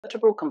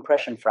Vertebral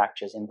compression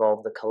fractures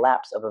involve the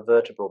collapse of a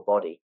vertebral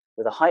body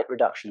with a height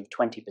reduction of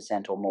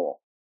 20% or more.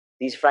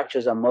 These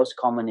fractures are most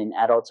common in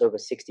adults over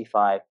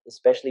 65,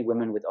 especially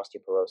women with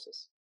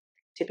osteoporosis.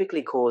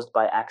 Typically caused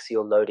by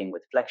axial loading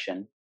with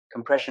flexion,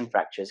 compression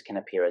fractures can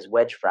appear as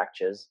wedge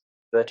fractures,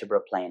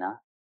 vertebra plana,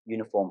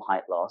 uniform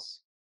height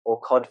loss, or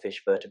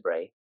codfish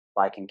vertebrae,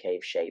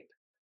 biconcave shape.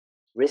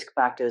 Risk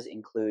factors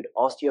include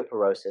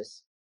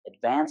osteoporosis,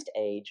 advanced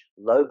age,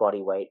 low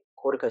body weight,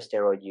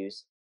 corticosteroid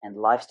use, and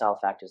lifestyle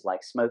factors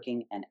like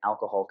smoking and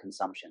alcohol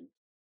consumption.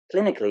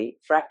 Clinically,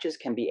 fractures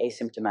can be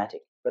asymptomatic,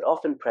 but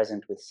often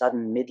present with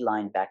sudden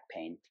midline back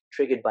pain,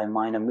 triggered by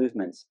minor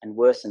movements and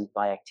worsened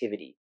by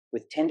activity,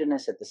 with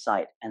tenderness at the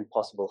site and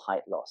possible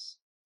height loss.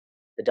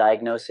 The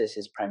diagnosis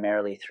is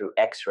primarily through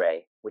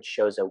X-ray, which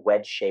shows a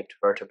wedge-shaped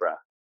vertebra.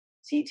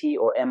 CT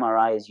or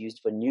MRI is used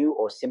for new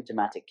or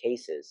symptomatic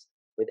cases,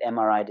 with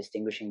MRI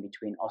distinguishing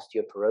between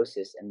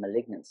osteoporosis and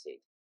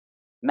malignancy.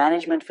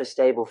 Management for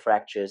stable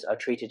fractures are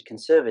treated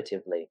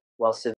conservatively, while severe